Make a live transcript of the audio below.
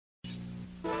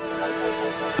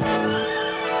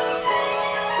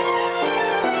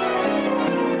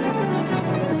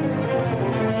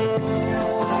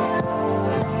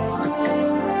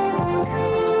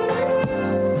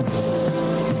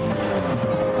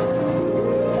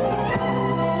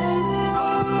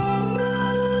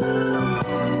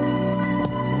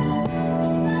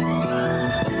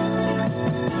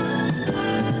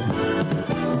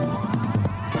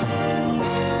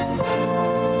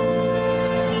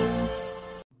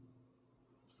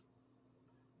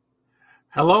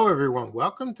Hello, everyone.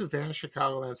 Welcome to Vanished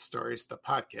Chicagoland Stories, the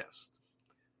podcast.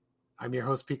 I'm your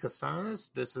host, Pete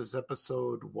Castanes. This is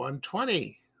episode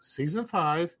 120, season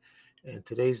 5, and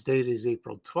today's date is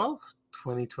April 12th,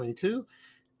 2022.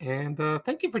 And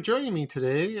thank you for joining me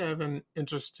today. I have an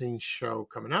interesting show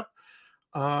coming up.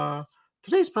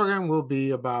 Today's program will be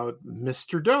about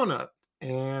Mr. Donut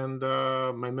and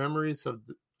my memories of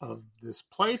this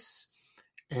place.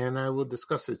 And I will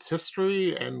discuss its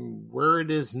history and where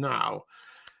it is now.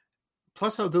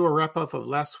 Plus, I'll do a wrap-up of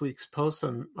last week's post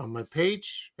on my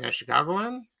page,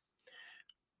 Chicagoland.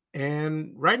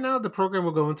 And right now, the program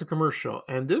will go into commercial.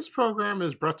 And this program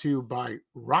is brought to you by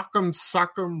Rock'em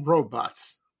Sock'em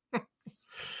Robots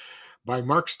by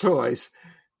Mark's Toys.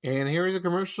 And here is a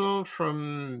commercial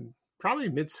from probably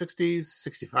mid-60s,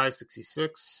 65,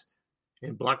 66,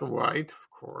 in black and white, of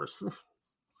course.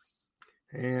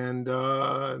 And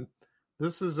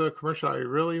this is a commercial I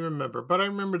really remember, but I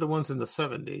remember the ones in the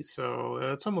 70s, so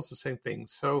it's almost the same thing.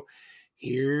 So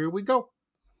here we go.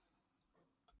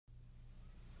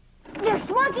 They're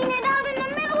slugging it out in the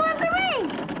middle of the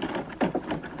ring.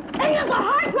 And there's a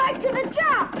hard drive to the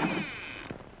top.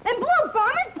 And Blue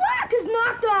Bomber's block is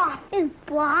knocked off. His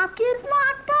block is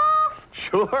knocked off?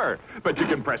 Sure, but you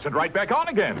can press it right back on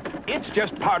again. It's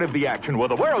just part of the action with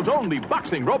the world's only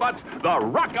boxing robots, the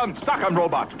Rock'em Sock'em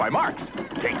Robots by Marx.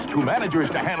 Takes 2 managers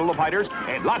to handle the fighters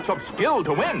and lots of skill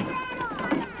to win.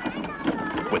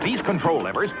 With these control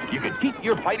levers, you can keep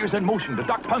your fighters in motion to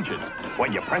duck punches.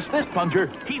 When you press this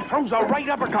plunger, he throws a right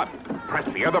uppercut. Press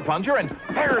the other plunger, and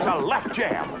there's a left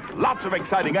jab. Lots of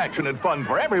exciting action and fun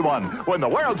for everyone when the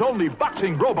world's only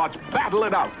boxing robots battle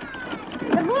it out.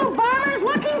 The Blue Bomber's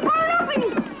looking for an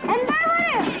opening. And there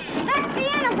it is. That's the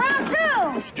end of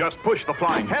round 2. Just push the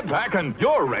flying head back, and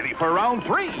you're ready for round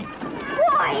 3.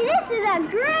 Boy, this is the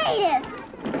greatest.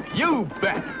 You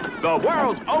bet. The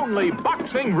world's only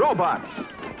boxing robots.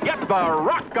 Get the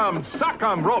Rock'em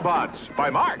Sock'em Robots by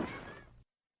Marx.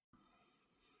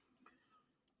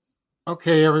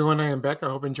 Okay, everyone, I am back. I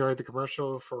hope you enjoyed the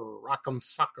commercial for Rock'em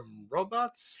Sock'em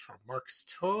Robots from Mark's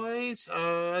Toys.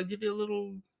 I'll give you a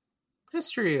little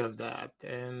history of that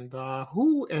and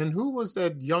who was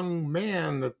that young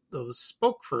man that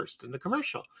spoke first in the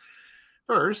commercial.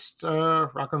 First,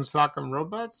 Rock'em Sock'em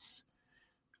Robots.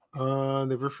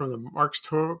 They were from the Mark's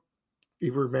Toy. They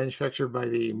were manufactured by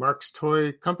the Mark's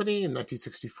Toy Company in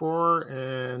 1964,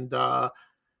 and the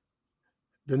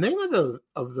name of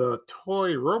the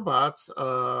toy robots,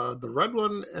 the red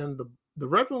one and the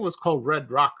red one was called Red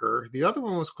Rocker. The other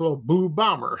one was called Blue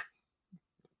Bomber.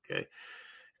 Okay,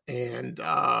 and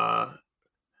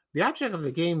the object of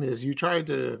the game is you try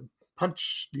to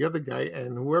punch the other guy,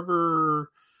 and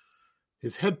whoever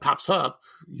his head pops up,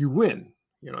 you win.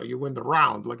 You win the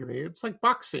round. It's like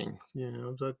boxing,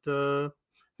 but at the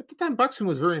time, boxing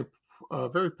was very,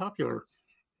 very popular.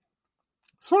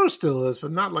 Sort of still is, but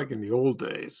not like in the old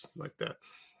days like that.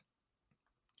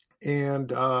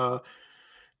 And a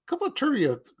couple of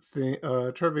trivia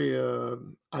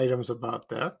items about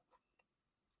that.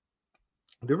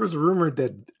 There was a rumor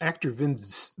that actor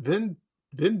Vin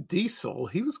Diesel,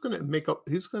 he was going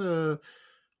to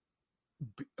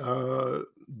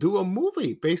do a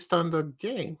movie based on the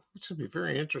game, which would be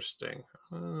very interesting.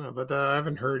 I don't know, but I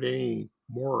haven't heard any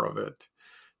more of it.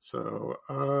 So,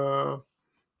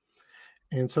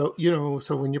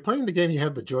 so when you're playing the game, you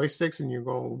have the joysticks and you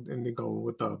go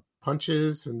with the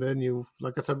punches, and then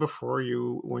like I said before,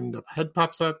 when the head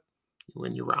pops up, you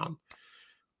win your round,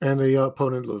 and the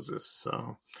opponent loses.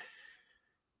 So,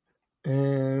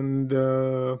 and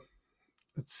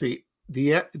let's see,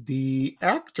 the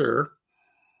actor.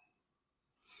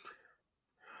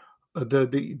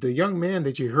 The young man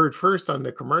that you heard first on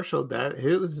the commercial, that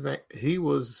he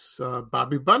was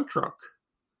Bobby Buntrock.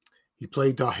 He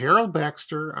played Harold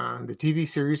Baxter on the TV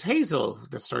series Hazel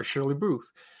that stars Shirley Booth,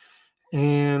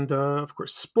 and of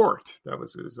course Sport, that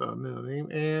was his middle name.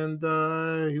 And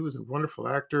he was a wonderful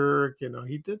actor.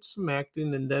 He did some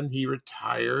acting, and then he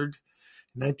retired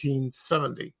in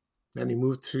 1970. Then he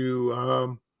moved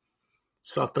to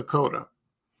South Dakota.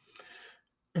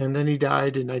 And then he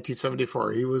died in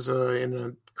 1974. He was in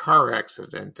a car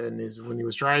accident, and when he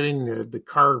was driving, the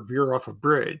car veered off a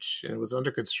bridge, and it was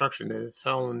under construction, and it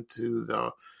fell into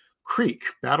the creek,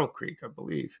 Battle Creek, I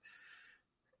believe.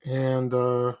 And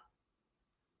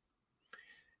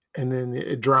then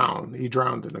it drowned. He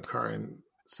drowned in the car, and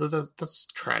so that's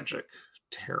tragic,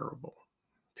 terrible.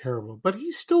 But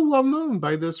he's still well known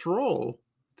by this role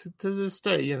to this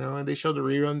day. And they show the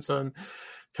reruns on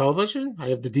television. I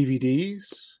have the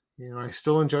DVDs. I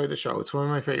still enjoy the show. It's one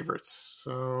of my favorites.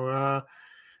 So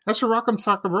as for Rock'em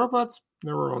Sock'em Robots,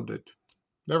 never owned it.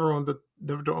 Never owned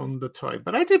the toy,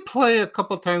 but I did play a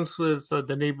couple times with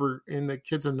the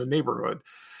kids in the neighborhood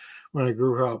when I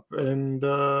grew up, and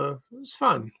it was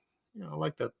fun. I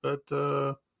like that. But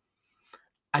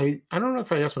I don't know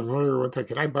if I asked my mother one time,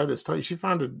 "Can I buy this toy?" She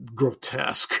found it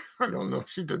grotesque. I don't know.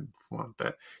 She didn't want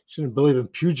that. She didn't believe in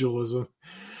pugilism,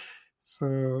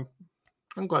 so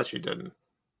I'm glad she didn't.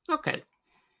 Okay.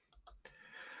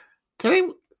 Today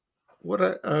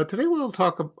I will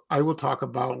talk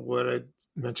about what I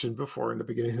mentioned before in the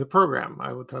beginning of the program.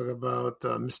 I will talk about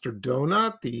Mr.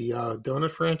 Donut, the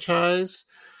donut franchise,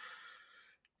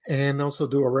 and also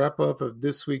do a wrap up of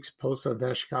this week's post on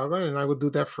Vanish Chicagoland. And I will do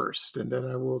that first, and then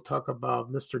I will talk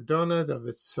about Mr. Donut, of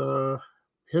its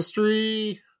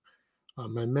history,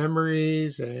 my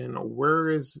memories, and where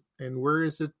is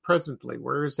it presently?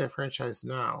 Where is that franchise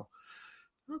now?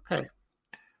 Okay.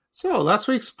 So last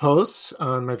week's post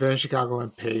on my Vanish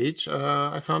Chicagoland page,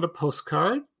 I found a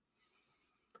postcard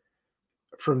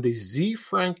from the Z.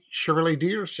 Frank Chevrolet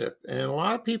dealership. And a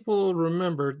lot of people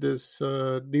remember this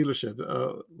dealership,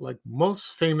 like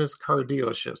most famous car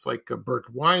dealerships, like Burt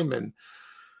Wyman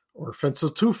or Fenso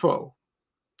Tufo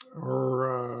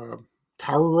or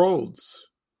Tower Roads,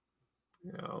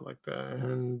 like that.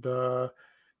 And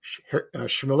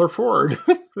Schmiller Ford.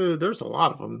 There's a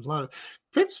lot of them. A lot of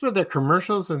famous for their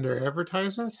commercials and their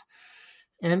advertisements.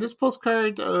 And this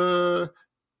postcard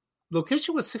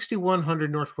location was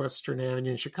 6100 Northwestern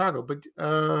Avenue in Chicago,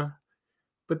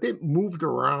 but they moved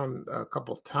around a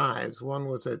couple of times. One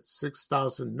was at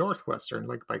 6000 Northwestern,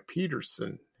 like by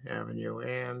Peterson Avenue,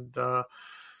 and it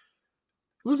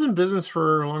was in business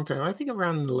for a long time. I think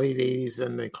around the late 80s,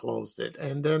 and they closed it.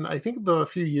 And then I think about a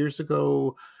few years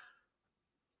ago,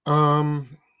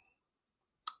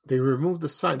 they removed the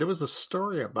sign. There was a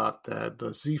story about that,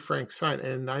 the Z Frank sign,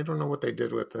 and I don't know what they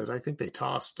did with it. I think they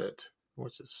tossed it,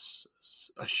 which is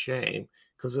a shame,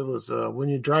 because it was when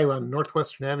you drive on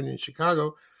Northwestern Avenue in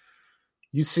Chicago,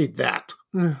 you see that,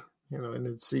 and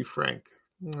it's Z Frank.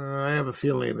 I have a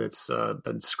feeling it's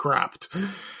been scrapped,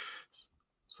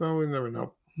 so we never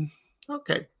know.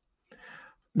 Okay.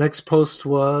 Next post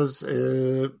was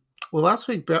last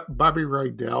week Bobby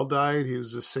Rydell died. He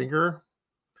was a singer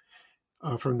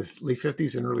from the late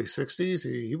 50s and early 60s.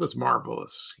 He was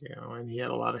marvelous, and he had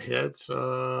a lot of hits.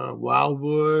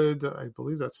 Wildwood, I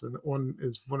believe that's one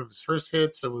of his first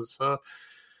hits. It was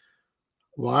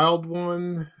Wild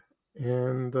One,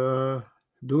 and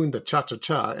doing the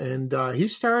Cha-Cha-Cha. And he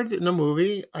starred in a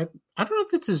movie. I don't know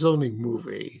if it's his only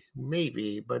movie,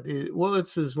 maybe, but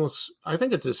it's his I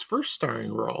think it's his first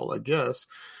starring role, I guess.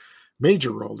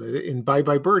 Major role in Bye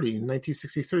Bye Birdie in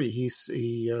 1963. He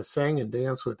sang and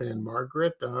danced with Anne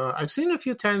Margaret. I've seen it a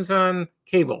few times on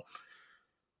cable.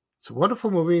 It's a wonderful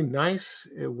movie, nice,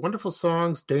 wonderful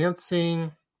songs,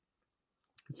 dancing.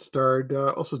 It starred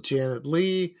also Janet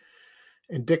Leigh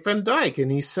and Dick Van Dyke,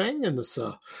 and he sang in the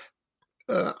song.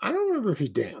 I don't remember if he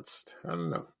danced. I don't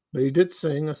know, but he did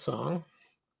sing a song.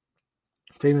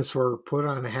 Famous for Put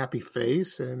on a Happy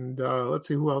Face, and let's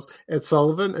see who else. Ed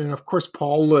Sullivan, and of course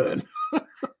Paul Lynde.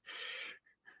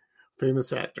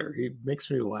 Famous actor. He makes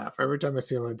me laugh every time I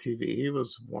see him on TV. He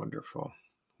was wonderful,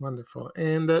 wonderful.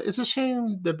 And it's a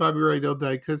shame that Bobby Rydell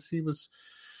died, because he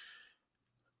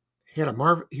had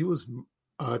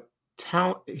a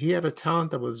talent. He had a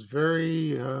talent that was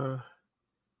very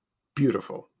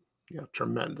beautiful. Yeah,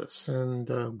 tremendous,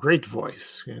 and great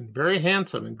voice, and very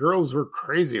handsome, and girls were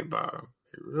crazy about him.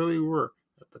 They really were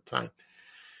at the time.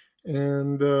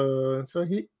 And so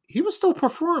he was still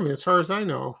performing, as far as I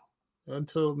know,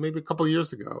 until maybe a couple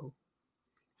years ago.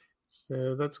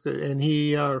 So that's good. And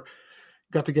he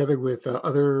got together with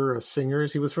other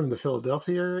singers. He was from the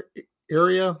Philadelphia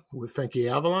area with Frankie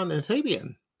Avalon and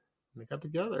Fabian. They got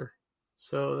together.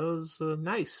 So that was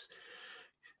nice.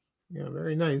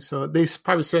 Very nice. So they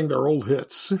probably sang their old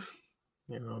hits,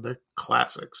 their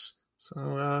classics.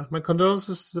 So my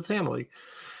condolences to the family.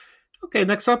 Okay,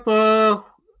 next up,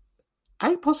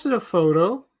 I posted a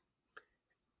photo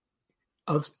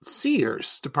of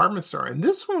Sears department store, and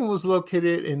this one was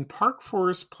located in Park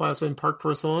Forest Plaza in Park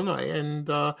Forest, Illinois. And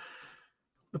the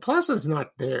plaza is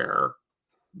not there,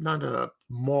 not a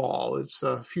mall. It's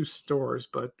a few stores,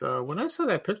 but when I saw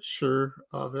that picture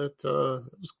of it, it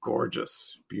was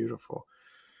gorgeous, beautiful.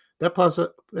 That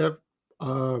plaza, that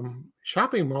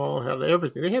shopping mall had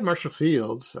everything. They had Marshall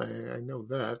Fields, I know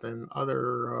that, and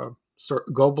other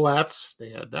Goldblatt's, they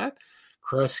had that,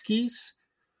 Kresge's.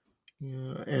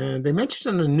 Yeah, and they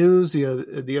mentioned on the news the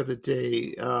other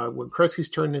day when Kresge's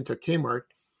turned into Kmart,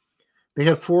 they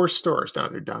had 4 stores. Now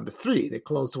they're down to 3. They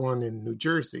closed one in New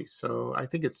Jersey. So I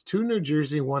think it's 2 in New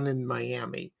Jersey, 1 in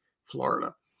Miami,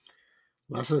 Florida.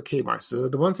 Less of the Kmarts.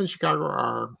 The ones in Chicago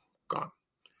are gone.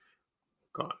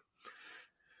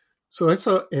 So I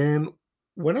saw, and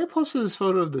when I posted this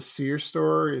photo of the Sears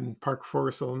store in Park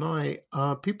Forest, Illinois,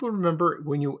 people remember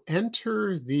when you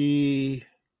enter the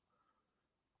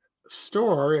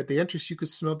store at the entrance, you could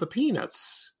smell the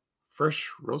peanuts, fresh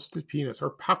roasted peanuts or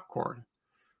popcorn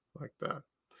like that.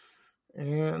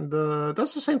 And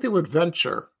that's the same thing with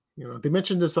Venture. They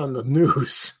mentioned this on the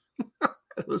news.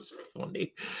 It was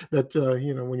funny that,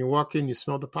 when you walk in, you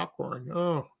smell the popcorn.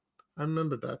 Oh, I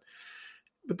remember that.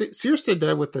 But Sears did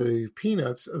that with the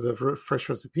peanuts, the fresh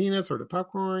roasted peanuts or the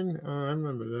popcorn. I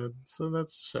remember that. So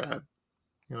that's sad.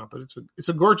 But it's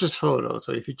a gorgeous photo.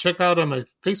 So if you check out on my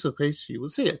Facebook page, you will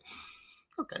see it.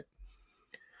 Okay.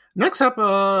 Next up,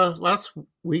 last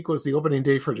week was the opening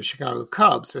day for the Chicago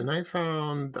Cubs, and I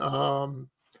found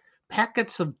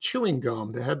packets of chewing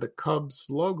gum that had the Cubs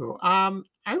logo. I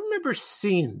remember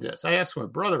seeing this. I asked my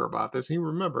brother about this, and he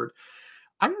remembered.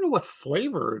 I don't know what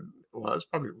flavor it was,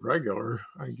 probably regular,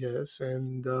 I guess.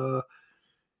 And,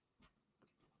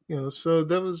 so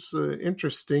that was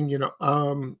interesting.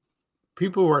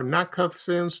 People who are not Cubs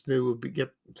fans, they would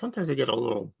sometimes they get a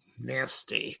little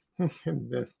nasty.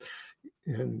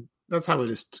 and that's how it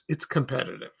is. It's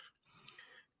competitive.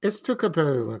 It's too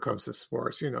competitive when it comes to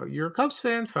sports. You're a Cubs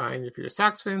fan, fine. If you're a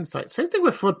Sox fan, fine. Same thing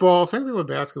with football, same thing with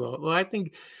basketball. Well, I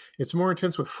think it's more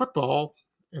intense with football,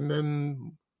 and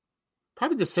then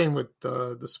probably the same with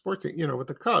the sports, with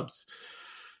the Cubs.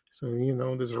 So,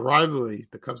 there's a rivalry.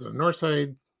 The Cubs on the north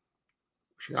side,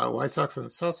 Chicago White Sox on the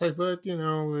south side, but,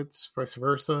 it's vice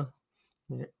versa.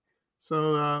 Yeah.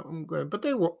 So I'm glad. But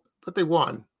they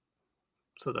won.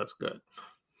 So that's good.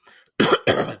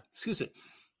 Excuse me.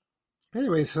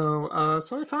 Anyway, so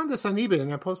I found this on eBay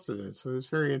and I posted it. So it's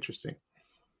very interesting.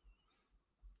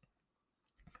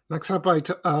 Next up,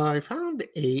 I found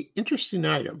a interesting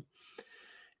item.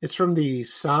 It's from the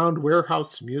Sound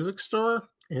Warehouse Music Store,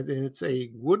 and it's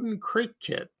a wooden crate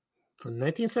kit from the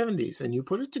 1970s. And you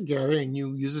put it together and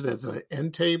you use it as an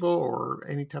end table or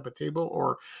any type of table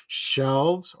or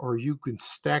shelves, or you can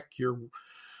stack your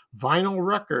vinyl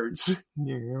records.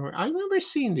 I remember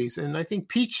seeing these, and I think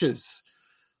Peaches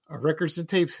Records and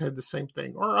Tapes had the same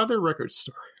thing, or other record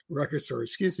store,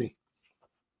 excuse me.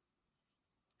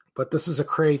 But this is a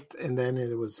crate, and then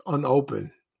it was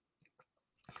unopened.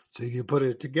 So you put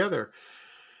it together.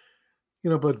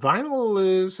 But vinyl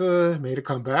is made a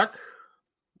comeback.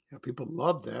 People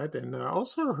love that. And I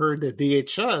also heard that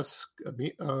VHS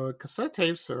cassette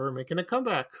tapes are making a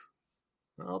comeback.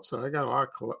 I hope so. I got a lot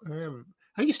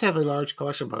I used to have a large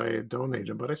collection, but I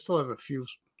donated, but I still have a few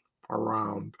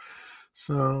around.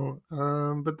 So,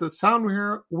 but the Sound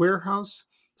Warehouse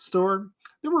store,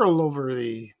 they were all over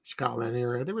the Chicagoland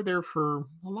area. They were there for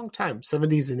a long time,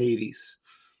 70s and 80s.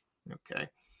 Okay.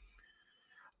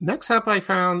 Next up, I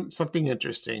found something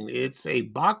interesting. It's a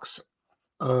box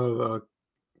of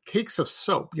cakes of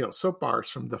soap, soap bars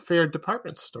from the Fair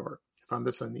department store. I found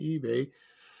this on eBay,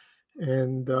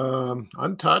 and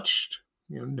untouched,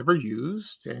 never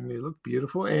used, and they look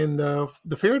beautiful. And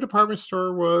the Fair department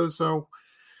store was a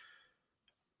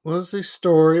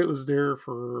store. It was there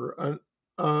for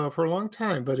a long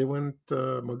time, but it went.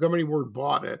 Montgomery Ward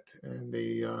bought it, and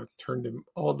they turned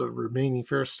all the remaining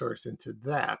Fair stores into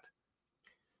that.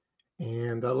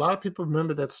 And a lot of people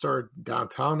remember that store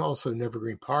downtown, also in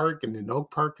Evergreen Park and in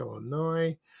Oak Park,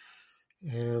 Illinois.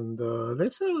 And they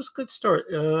said it was a good store.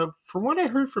 From what I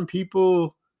heard from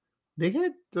people, they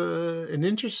had an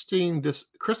interesting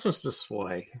Christmas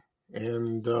display,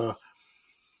 and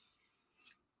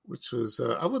which was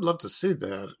I would love to see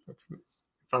that if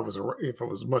I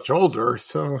was much older.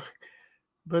 So,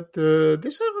 but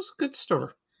they said it was a good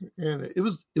store. And it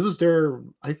was there,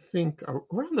 I think,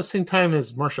 around the same time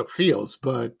as Marshall Field's,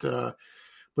 but it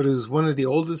was one of the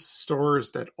oldest stores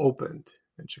that opened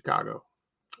in Chicago,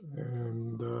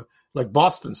 and like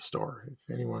Boston's store. If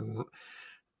anyone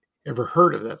ever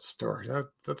heard of that store,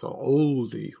 that's an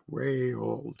oldie, way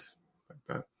old, like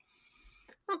that.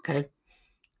 Okay,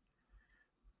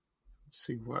 let's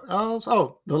see what else.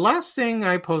 Oh, the last thing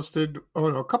I posted. Oh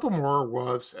no, a couple more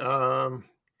was.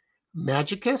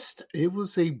 Magicist. It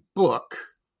was a book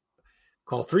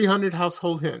called 300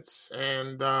 Household Hints.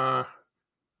 And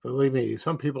believe me,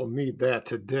 some people need that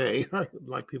today,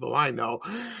 like people I know.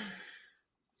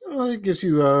 It gives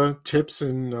you tips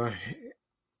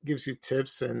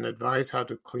and advice how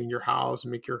to clean your house,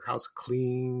 make your house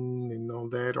clean and all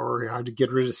that, or how to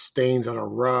get rid of stains on a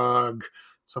rug,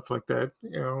 stuff like that.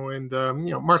 And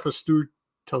Martha Stewart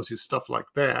tells you stuff like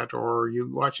that, or you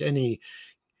watch any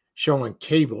show on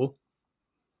cable.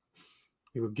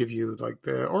 He would give you like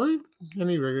or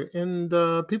any regular,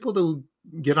 and people who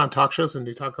get on talk shows and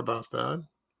they talk about that.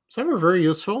 Some are very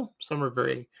useful, some are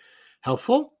very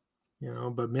helpful,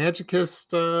 but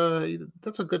Magicist,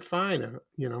 that's a good find.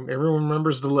 Everyone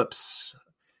remembers the lips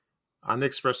on the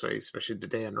expressway, especially the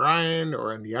Dan Ryan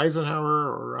or on the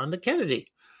Eisenhower or on the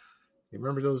Kennedy. You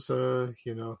remember those, the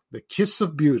kiss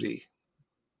of beauty.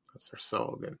 That's their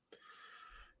slogan.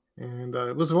 And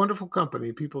it was a wonderful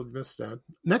company. People missed that.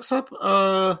 Next up,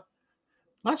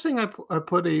 last thing I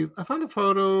found a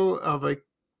photo of a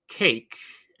cake.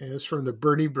 And it's from the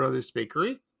Bernie Brothers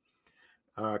Bakery,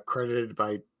 credited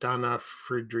by Donna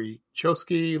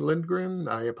Friedrichowski Lindgren.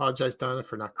 I apologize, Donna,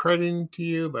 for not crediting to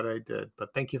you, but I did.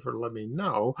 But thank you for letting me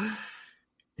know.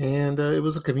 And it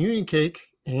was a communion cake.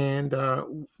 And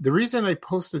the reason I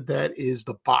posted that is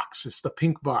the box. It's the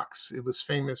pink box. It was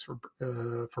famous for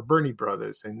Bernie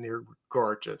Brothers, and they're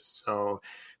gorgeous. So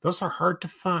those are hard to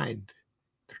find.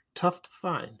 They're tough to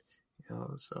find.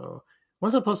 So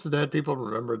once I posted that, people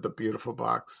remembered the beautiful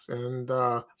box. And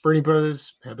Bernie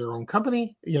Brothers had their own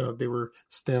company. They were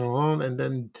standalone.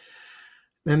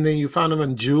 And then you found them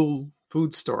in Jewel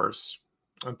food stores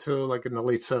until like in the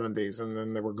late 70s, and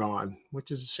then they were gone, which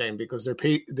is a shame because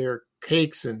their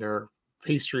cakes and their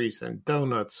pastries and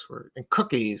donuts and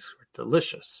cookies were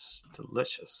delicious.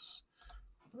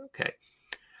 Okay,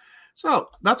 so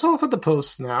that's all for the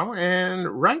posts now, and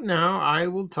right now I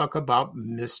will talk about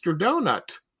Mr.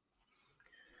 Donut.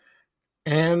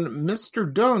 And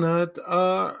Mr. Donut,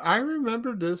 I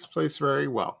remember this place very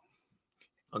well.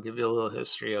 I'll give you a little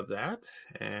history of that,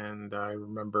 and I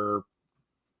remember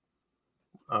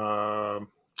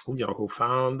who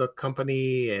found the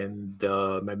company and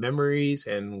my memories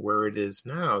and where it is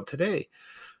now today.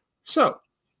 So,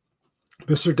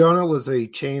 Mr. Donut was a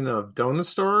chain of donut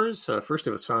stores. First,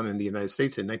 it was founded in the United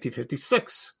States in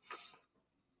 1956.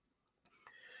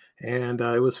 And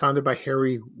it was founded by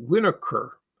Harry Winokur.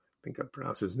 I think I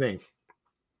pronounced his name.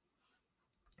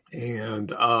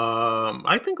 And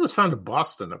I think it was founded in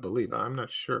Boston, I believe. I'm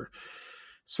not sure.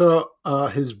 So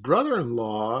his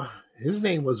brother-in-law, his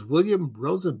name was William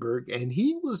Rosenberg, and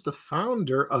he was the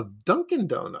founder of Dunkin'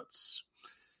 Donuts.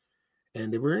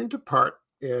 And they were into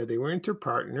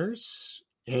partners.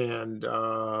 And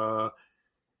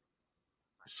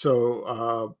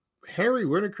so Harry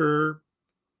Winokur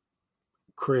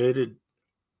created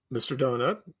Mr.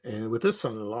 Donut and with his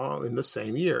son-in-law in the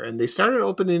same year. And they started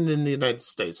opening in the United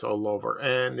States all over.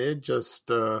 And it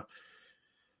just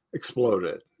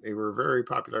exploded. They were very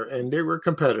popular. And they were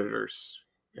competitors.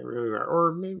 They really were.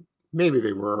 Or maybe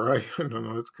they were. I don't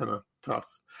know. It's kind of tough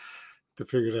to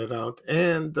figure that out.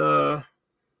 And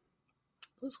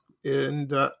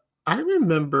I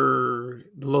remember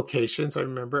the locations.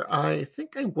 I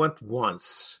think I went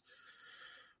once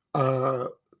to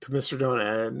Mr.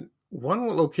 Donut, and one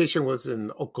location was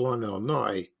in Oak Lawn,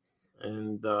 Illinois,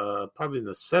 and probably in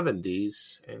the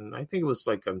 70s. And I think it was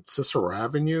like on Cicero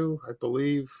Avenue, I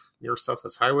believe, near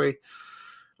Southwest Highway.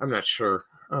 I'm not sure.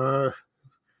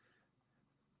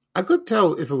 I could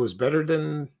tell if it was better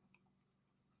than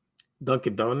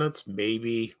Dunkin' Donuts.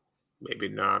 Maybe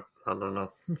not. I don't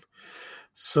know.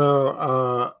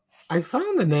 So I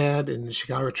found an ad in the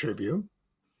Chicago Tribune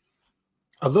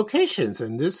of locations,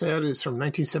 and this ad is from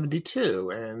 1972,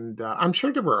 and I'm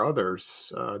sure there were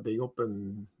others. They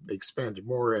expanded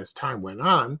more as time went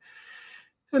on,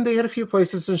 and they had a few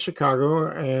places in Chicago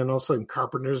and also in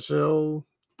Carpentersville,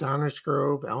 Downers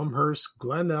Grove, Elmhurst,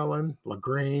 Glen Ellen,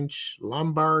 LaGrange,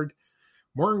 Lombard,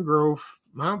 Morton Grove,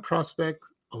 Mount Prospect,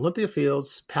 Olympia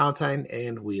Fields, Palatine,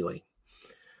 and Wheeling.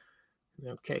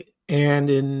 Okay. And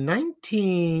in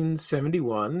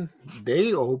 1971,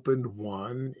 they opened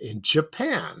one in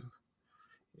Japan,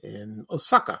 in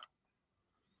Osaka.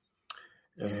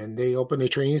 And they opened a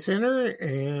training center,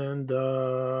 and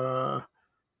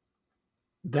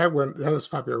that was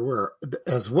popular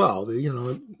as well.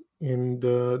 And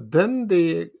then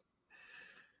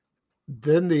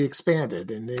they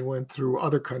expanded, and they went through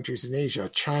other countries in Asia,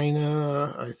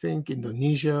 China, I think,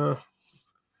 Indonesia,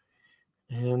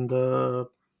 and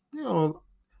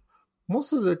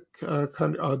most of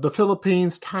the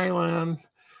Philippines, Thailand.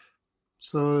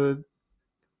 So,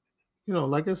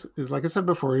 like I said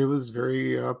before, it was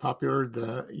very popular.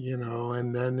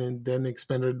 And then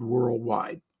expanded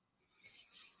worldwide.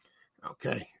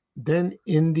 Okay. Then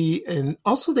and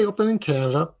also they opened in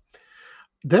Canada.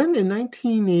 Then in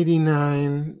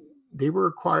 1989, they were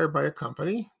acquired by a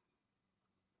company.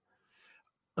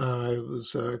 It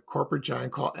was a corporate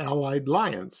giant called Allied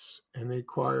Lions, and they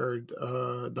acquired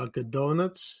Dunkin'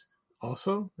 Donuts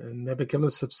also, and that became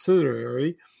a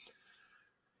subsidiary.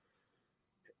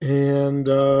 And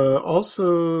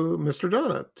also Mr.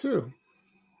 Donut, too.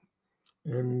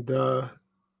 And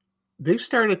they've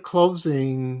started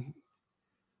closing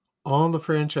all the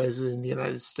franchises in the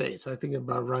United States. I think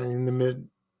about running in the mid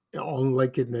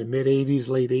 80s,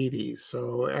 late 80s.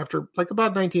 So after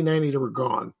about 1990, they were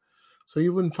gone. So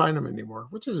you wouldn't find them anymore,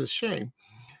 which is a shame.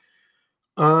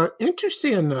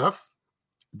 Interesting enough,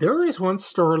 there is one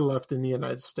store left in the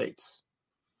United States.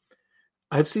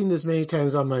 I've seen this many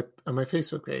times on my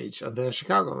Facebook page on Van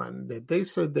Chicagoland, that they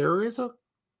said there is a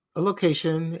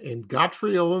location in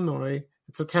Godfrey, Illinois.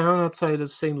 It's a town outside of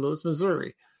St. Louis,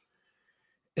 Missouri.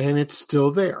 And it's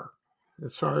still there,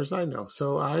 as far as I know.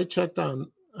 So I checked on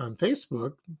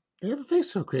Facebook. They have a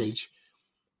Facebook page.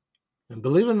 And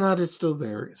believe it or not, it's still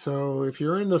there. So if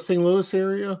you're in the St. Louis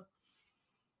area,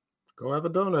 go have a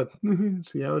donut.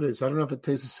 See how it is. I don't know if it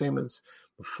tastes the same as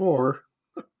before.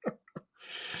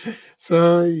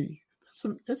 So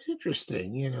that's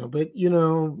interesting, But,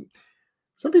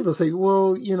 some people say,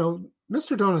 well,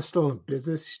 Mr. Donut's still in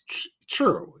business.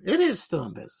 True, it is still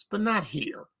in business, but not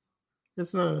here.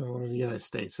 It's not in the United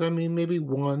States. I mean, maybe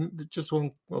just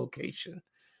one location.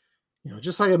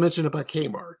 Just like I mentioned about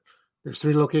Kmart. There's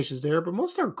 3 locations there, but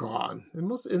most are gone.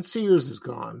 And Sears is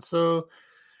gone. So,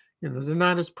 they're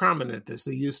not as prominent as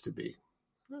they used to be.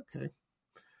 Okay.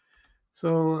 So,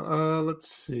 let's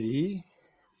see.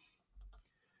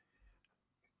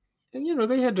 And,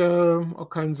 they had all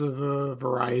kinds of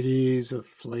varieties of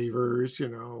flavors,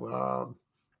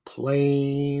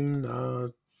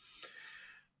 plain,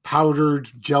 powdered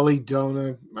jelly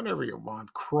donut, whatever you want.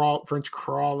 French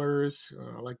crawlers,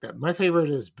 like that. My favorite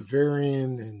is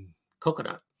Bavarian and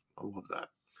coconut. I love that.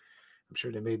 I'm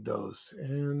sure they made those.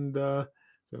 And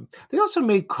so they also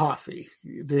made coffee.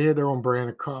 They had their own brand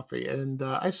of coffee. And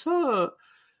I saw a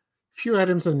few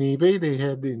items on eBay. They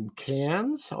had in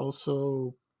cans,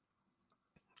 also,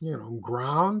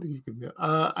 ground. You could.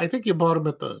 I think you bought them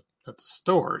at the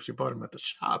stores. You bought them at the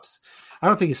shops. I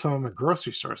don't think you saw them at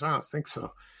grocery stores. I don't think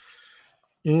so.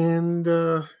 And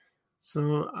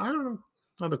so I don't know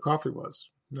how the coffee was.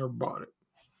 Never bought it.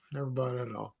 Never bought it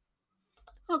at all.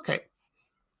 Okay.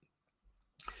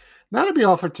 That'll be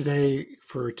all for today.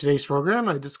 For today's program,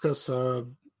 I discussed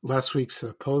last week's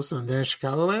post on Van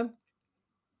Chicagoland.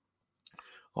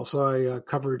 Also, I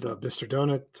covered Mr.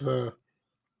 Donut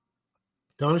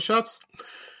donut shops.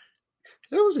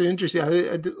 It was interesting.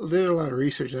 I did a lot of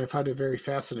research, and I found it very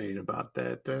fascinating about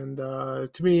that. And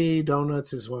to me,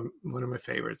 donuts is one of my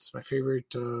favorites. My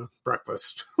favorite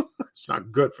breakfast. It's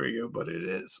not good for you, but it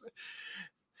is.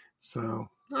 So,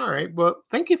 all right. Well,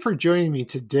 thank you for joining me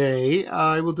today.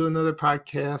 I will do another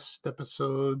podcast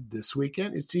episode this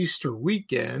weekend. It's Easter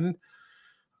weekend.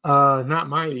 Not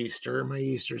my Easter. My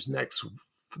Easter's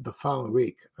the following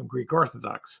week. I'm Greek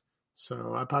Orthodox.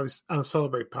 So I'll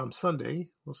celebrate Palm Sunday.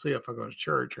 We'll see if I go to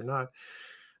church or not.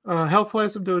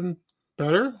 Health-wise, I'm doing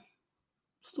better.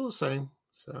 Still the same.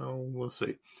 So we'll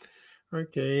see.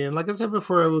 Okay. And like I said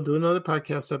before, I will do another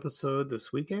podcast episode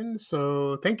this weekend.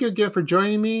 So thank you again for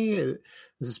joining me.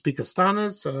 This is Pika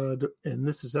Stanis, and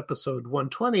this is episode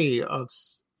 120 of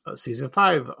season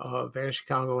 5 of Van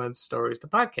Chicagoland Stories, the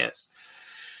podcast.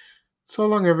 So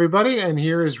long, everybody. And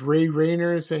here is Ray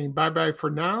Rayner saying bye-bye for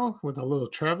now with a little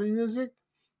traveling music.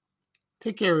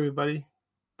 Take care, everybody.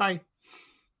 Bye.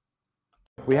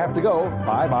 We have to go.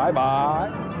 Bye, bye,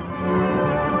 bye.